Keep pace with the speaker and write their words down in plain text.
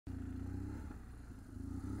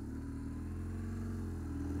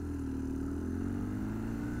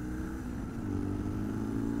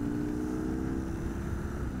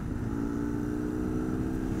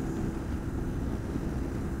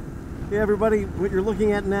Hey everybody, what you're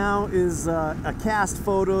looking at now is a cast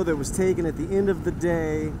photo that was taken at the end of the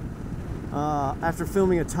day after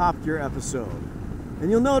filming a Top Gear episode.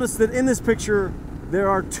 And you'll notice that in this picture there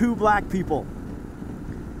are two black people.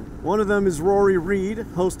 One of them is Rory Reed,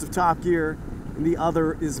 host of Top Gear, and the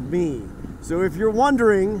other is me. So if you're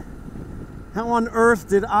wondering, how on earth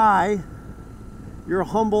did I, your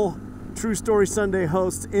humble True Story Sunday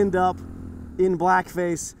host, end up in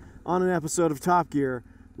blackface on an episode of Top Gear?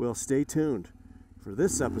 Well, stay tuned for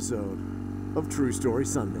this episode of True Story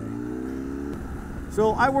Sunday.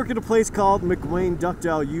 So I work at a place called McWayne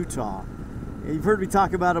Ductile, Utah. And you've heard me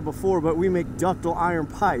talk about it before, but we make ductile iron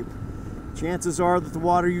pipe. Chances are that the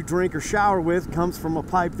water you drink or shower with comes from a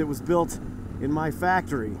pipe that was built in my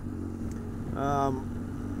factory.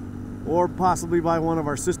 Or possibly by one of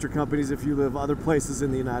our sister companies if you live other places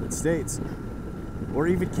in the United States. Or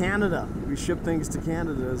even Canada. We ship things to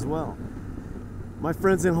Canada as well. My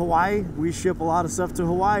friends in Hawaii, we ship a lot of stuff to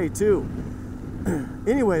Hawaii too.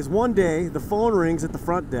 Anyways, one day the phone rings at the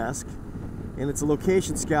front desk and it's a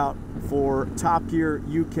location scout for Top Gear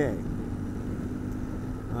UK.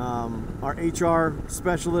 Our HR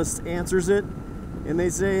specialist answers it and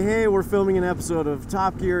they say, hey, we're filming an episode of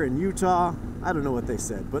Top Gear in Utah. I don't know what they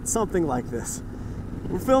said, but something like this.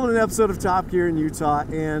 We're filming an episode of Top Gear in Utah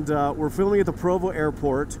and we're filming at the Provo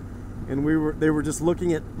airport. And they were just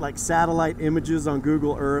looking at like satellite images on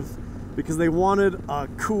Google Earth because they wanted a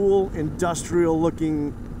cool industrial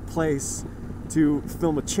looking place to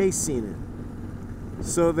film a chase scene in.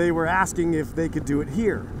 So they were asking if they could do it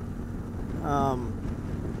here. Now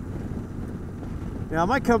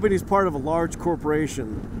my company is part of a large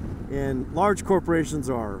corporation, and large corporations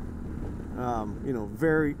are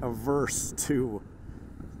very averse to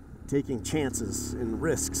taking chances and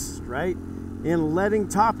risks, right? And letting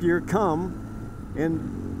Top Gear come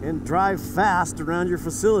and drive fast around your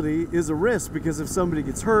facility is a risk, because if somebody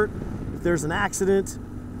gets hurt, if there's an accident,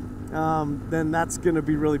 then that's going to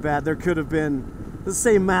be really bad. There could have been, let's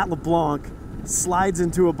say Matt LeBlanc slides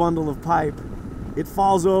into a bundle of pipe, it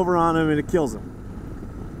falls over on him and it kills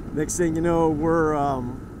him. Next thing you know, we're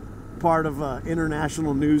part of an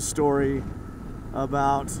international news story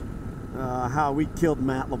about how we killed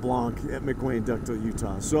Matt LeBlanc at McWayne Ductile,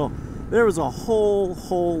 Utah. So there was a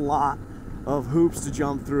whole lot of hoops to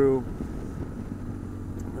jump through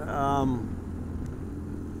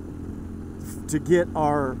to get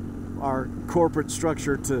our corporate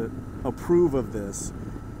structure to approve of this.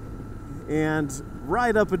 And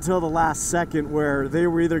right up until the last second, where they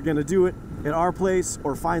were either going to do it at our place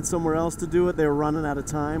or find somewhere else to do it, they were running out of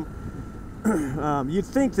time. You'd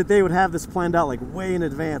think that they would have this planned out like way in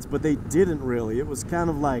advance, but they didn't really. It was kind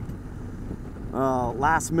of like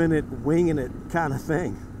last minute winging it kind of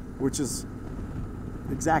thing, which is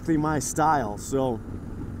exactly my style. So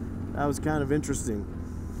that was kind of interesting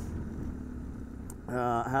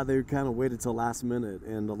how they kind of waited till last minute,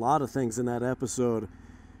 and a lot of things in that episode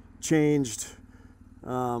changed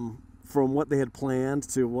from what they had planned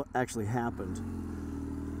to what actually happened.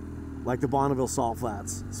 Like the Bonneville Salt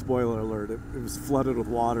Flats, spoiler alert, it was flooded with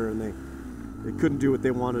water and they couldn't do what they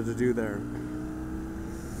wanted to do there.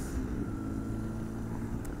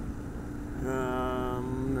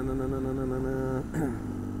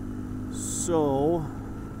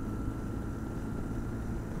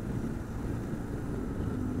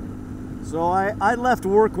 So I left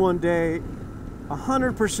work one day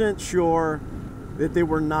 100% sure that they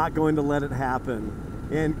were not going to let it happen.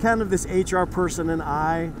 And kind of this HR person and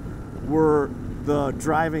I were the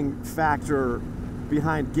driving factor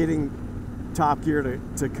behind getting Top Gear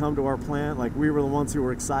to come to our plant. Like, we were the ones who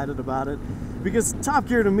were excited about it, because Top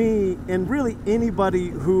Gear to me, and really anybody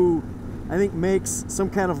who I think makes some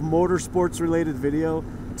kind of motorsports related video,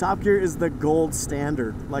 Top Gear is the gold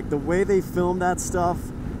standard. Like, the way they film that stuff,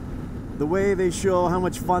 the way they show how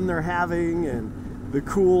much fun they're having, and the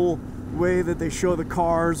cool way that they show the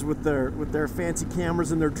cars with their fancy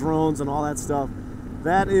cameras and their drones and all that stuff.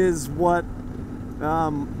 That is what,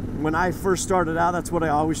 when I first started out, that's what I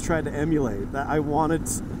always tried to emulate. I wanted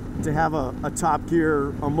to have a Top Gear,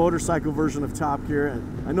 a motorcycle version of Top Gear.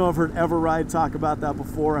 And I know I've heard Everride talk about that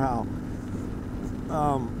before, how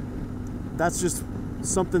that's just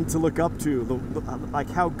something to look up to, like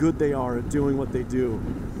how good they are at doing what they do.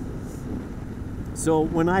 So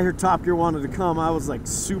when I heard Top Gear wanted to come, I was like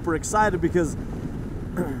super excited, because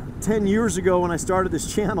 10 years ago when I started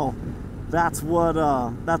this channel, that's what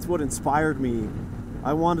inspired me.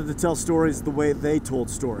 I wanted to tell stories the way they told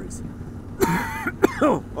stories.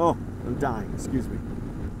 Oh, I'm dying, excuse me.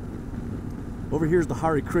 Over here is the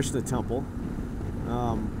Hare Krishna temple.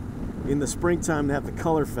 In the springtime they have the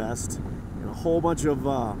Color Fest, and a whole bunch of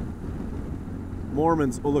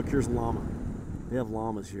Mormons. Oh, look, here's llama. They have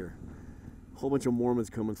llamas here. A whole bunch of Mormons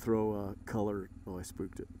come and throw color. Oh, I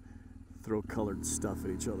spooked it. Throw colored stuff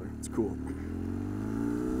at each other. It's cool.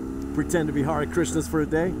 Pretend to be Hare Krishnas for a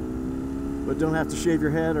day, but don't have to shave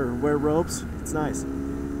your head or wear robes. It's nice.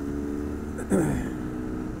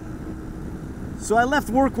 So I left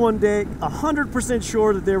work one day 100%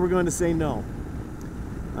 sure that they were going to say no.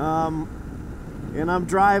 And I'm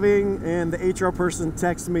driving, and the HR person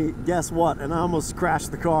texts me, guess what? And I almost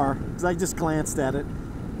crashed the car because I just glanced at it.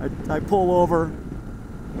 I pull over,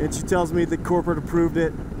 and she tells me that corporate approved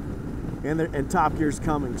it, and Top Gear's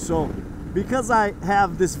coming. So because I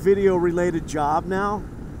have this video related job now,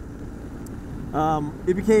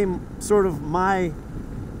 it became sort of my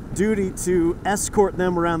duty to escort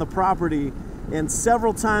them around the property. And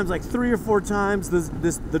several times, like 3 or 4 times,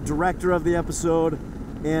 the director of the episode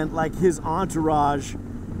and like his entourage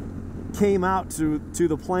came out to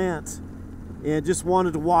the plant and just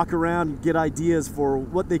wanted to walk around and get ideas for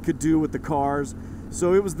what they could do with the cars.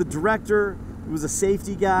 So it was the director, it was a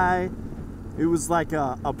safety guy, it was like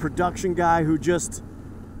a production guy who just,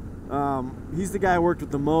 he's the guy I worked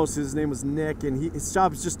with the most. His name was Nick, and his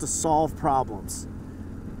job is just to solve problems.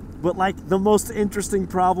 But like the most interesting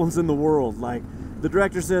problems in the world. Like the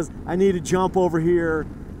director says, I need a jump over here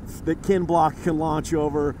that Ken Block can launch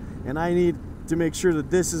over, and I need to make sure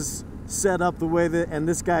that this is set up the way that, and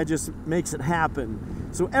this guy just makes it happen.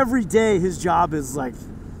 So every day his job is like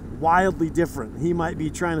wildly different. He might be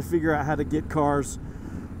trying to figure out how to get cars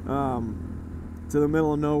to the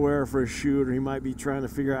middle of nowhere for a shoot, or he might be trying to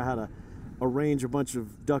figure out how to arrange a bunch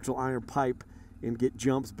of ductile iron pipe and get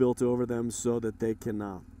jumps built over them so that they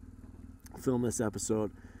can film this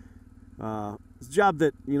episode. It's a job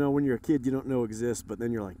that, you know, when you're a kid you don't know exists, but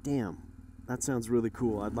then you're like, damn, that sounds really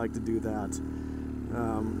cool. I'd like to do that.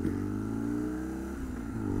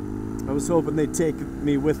 I was hoping they'd take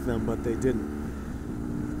me with them, but they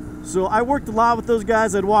didn't. So I worked a lot with those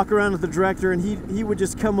guys. I'd walk around with the director, and he would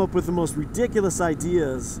just come up with the most ridiculous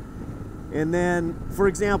ideas. And then, for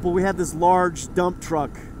example, we had this large dump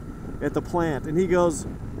truck at the plant, and he goes,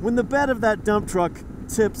 when the bed of that dump truck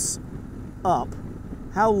tips up,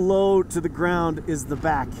 how low to the ground is the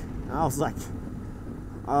back? And I was like,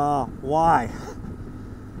 why?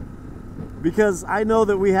 Because I know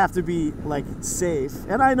that we have to be like safe,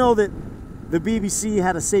 and I know that the BBC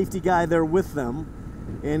had a safety guy there with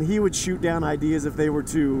them, and he would shoot down ideas if they were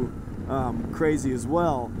too crazy as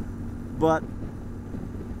well. But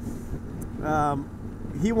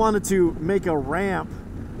he wanted to make a ramp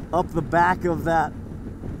up the back of that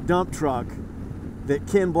dump truck that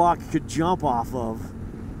Ken Block could jump off of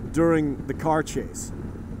during the car chase.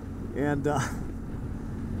 And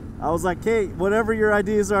I was like, hey, whatever your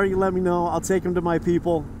ideas are, you let me know. I'll take them to my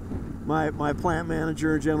people, my plant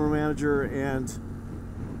manager, general manager, and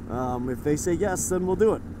if they say yes, then we'll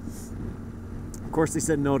do it. Of course, they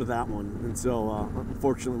said no to that one, and so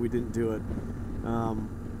unfortunately we didn't do it.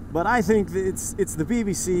 But I think that it's the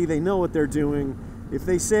BBC. They know what they're doing. If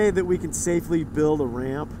they say that we can safely build a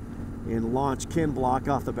ramp and launch Ken Block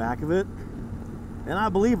off the back of it, and I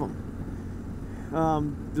believe them.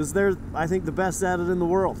 Because they're, I think, the best at it in the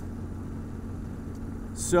world.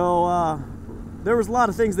 So there was a lot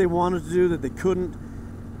of things they wanted to do that they couldn't.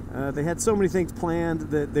 They had so many things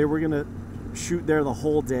planned that they were going to shoot there the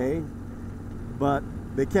whole day, but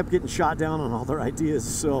they kept getting shot down on all their ideas,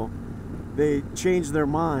 so they changed their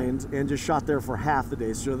mind and just shot there for half the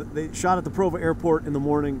day. So they shot at the Provo airport in the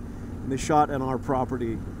morning, and they shot on our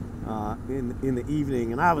property in the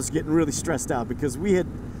evening. And I was getting really stressed out because we had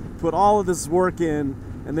put all of this work in,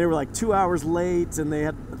 and they were like 2 hours late, and they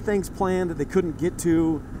had things planned that they couldn't get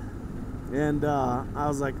to. And I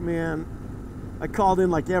was like, man, I called in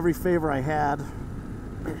like every favor I had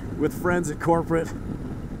with friends at corporate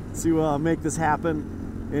to make this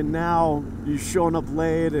happen. And now you're showing up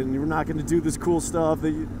late, and you're not going to do this cool stuff.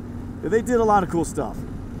 They did a lot of cool stuff.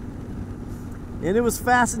 And it was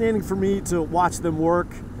fascinating for me to watch them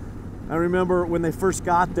work. I remember when they first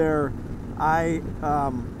got there,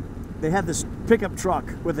 they had this pickup truck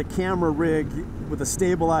with a camera rig with a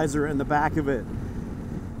stabilizer in the back of it.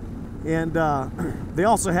 And they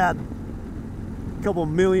also had a couple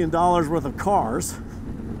 $1 million worth of cars.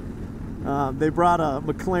 They brought a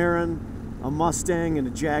McLaren, a Mustang, and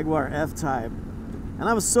a Jaguar F-Type. And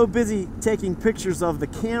I was so busy taking pictures of the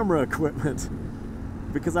camera equipment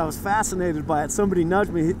because I was fascinated by it. Somebody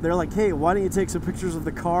nudged me. They're like, hey, why don't you take some pictures of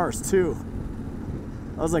the cars too?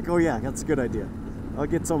 I was like, oh yeah, that's a good idea. I'll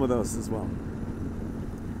get some of those as well.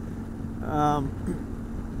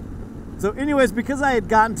 So anyways, because I had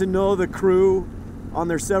gotten to know the crew on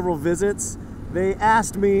their several visits, they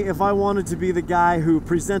asked me if I wanted to be the guy who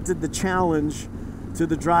presented the challenge to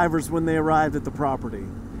the drivers when they arrived at the property.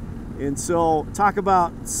 And so, talk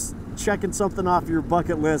about checking something off your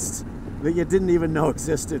bucket list that you didn't even know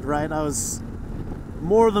existed, right? I was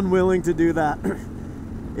more than willing to do that.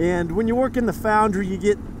 And when you work in the foundry, you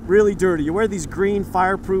get really dirty. You wear these green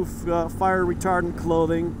fireproof, fire retardant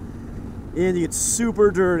clothing, and you get super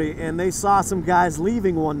dirty. And they saw some guys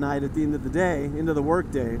leaving one night at the end of the day, into the work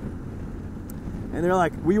day, and they're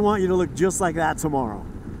like, we want you to look just like that tomorrow.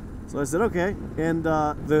 So I said, okay. And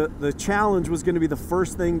the challenge was going to be the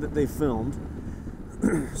first thing that they filmed.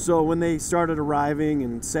 So when they started arriving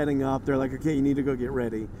and setting up, they're like, okay, you need to go get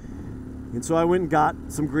ready. And so I went and got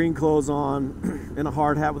some green clothes on and a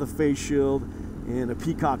hard hat with a face shield and a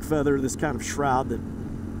peacock feather, this kind of shroud that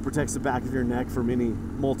protects the back of your neck from any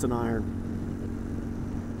molten iron.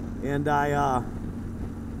 And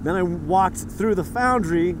then I walked through the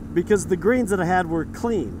foundry because the greens that I had were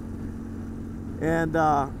clean. And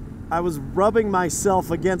I was rubbing myself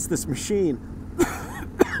against this machine.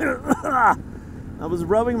 I was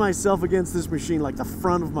rubbing myself against this machine, like the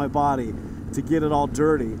front of my body, to get it all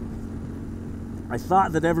dirty. I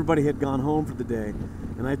thought that everybody had gone home for the day.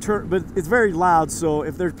 And I turned, but it's very loud, so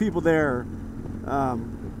if there's people there,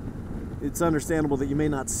 it's understandable that you may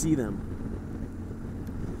not see them.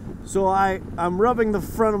 So I'm rubbing the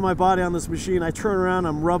front of my body on this machine. I turn around,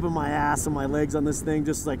 I'm rubbing my ass and my legs on this thing,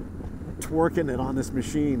 just like twerking it on this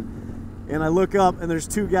machine. And I look up and there's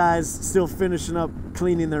two guys still finishing up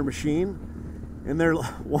cleaning their machine. And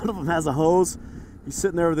one of them has a hose. He's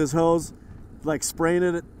sitting there with his hose, like spraying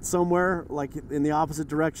it somewhere, like in the opposite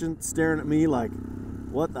direction, staring at me like,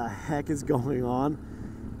 what the heck is going on?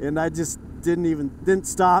 And I just didn't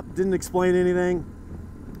stop, didn't explain anything,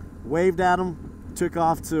 waved at them, took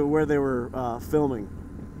off to where they were filming.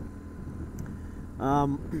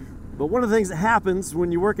 But one of the things that happens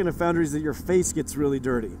when you work in a foundry is that your face gets really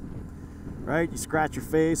dirty, right? You scratch your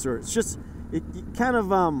face, or it's just, it kind of,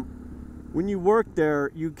 when you work there,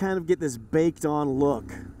 you kind of get this baked on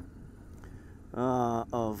look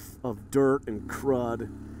of dirt and crud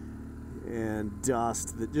and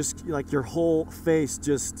dust that just, like, your whole face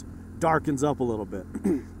just darkens up a little bit.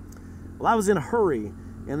 Well, I was in a hurry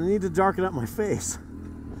and I needed to darken up my face.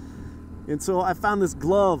 And so I found this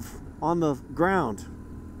glove on the ground,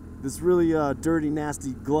 this really dirty,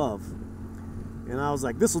 nasty glove. And I was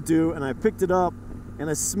like, this will do. And I picked it up and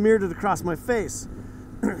I smeared it across my face.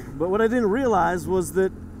 But what I didn't realize was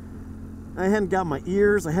that I hadn't got my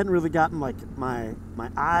ears, I hadn't really gotten like my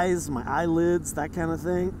eyes, my eyelids, that kind of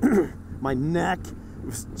thing. My neck. It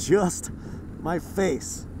was just my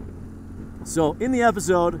face. So in the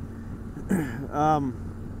episode,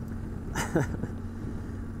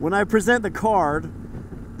 when I present the card,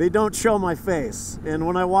 they don't show my face. And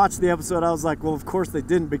when I watched the episode, I was like, well, of course they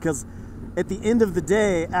didn't, because at the end of the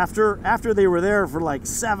day, after they were there for like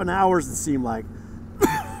 7 hours, it seemed like,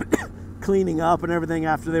 cleaning up and everything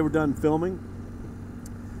after they were done filming,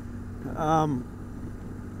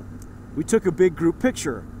 we took a big group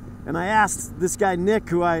picture. And I asked this guy Nick,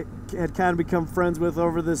 who I had kind of become friends with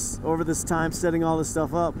over this time setting all this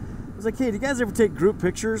stuff up. I was like, hey, do you guys ever take group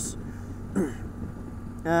pictures?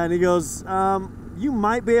 And he goes, you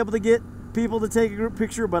might be able to get people to take a group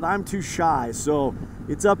picture, but I'm too shy, so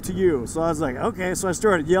it's up to you. So I was like, okay. So I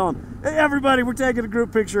started yelling, hey, everybody, we're taking a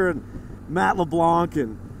group picture. And Matt LeBlanc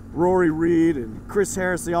and Rory Reed and Chris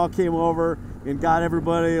Harris, they all came over and got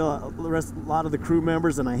everybody, a lot of the crew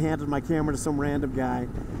members, and I handed my camera to some random guy.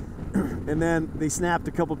 And then they snapped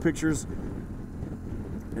a couple pictures,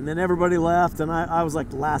 and then everybody left, and I was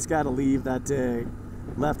like the last guy to leave that day.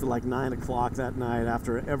 Left at like 9 o'clock that night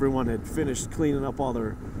after everyone had finished cleaning up all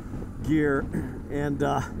their gear. And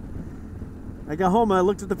I got home and I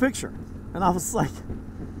looked at the picture, and I was like,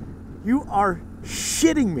 you are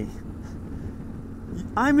shitting me.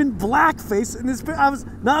 I'm in blackface in this picture.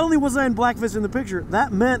 Not only was I in blackface in the picture,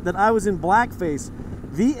 that meant that I was in blackface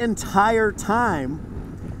the entire time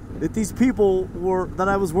that these people were, that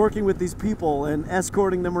I was working with these people and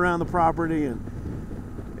escorting them around the property and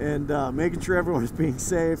making sure everyone was being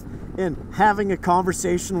safe and having a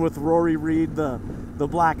conversation with Rory Reed, the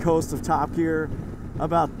black host of Top Gear,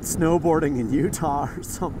 about snowboarding in Utah or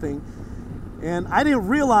something. And I didn't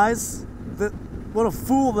realize that what a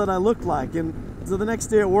fool that I looked like. And so the next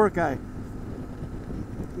day at work, I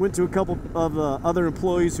went to a couple of other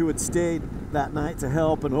employees who had stayed that night to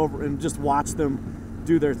help and just watch them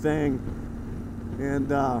do their thing, and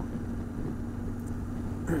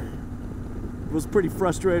was pretty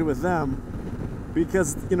frustrated with them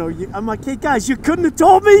because, you know, I'm like, hey guys, you couldn't have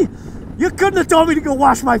told me? You couldn't have told me to go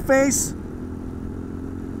wash my face?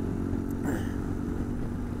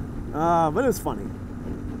 But it was funny.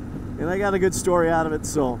 And I got a good story out of it,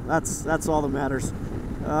 so that's all that matters.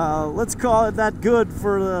 Let's call it that good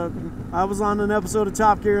for the... I was on an episode of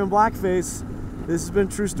Top Gear and Blackface. This has been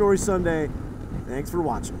True Story Sunday. Thanks for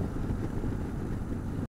watching.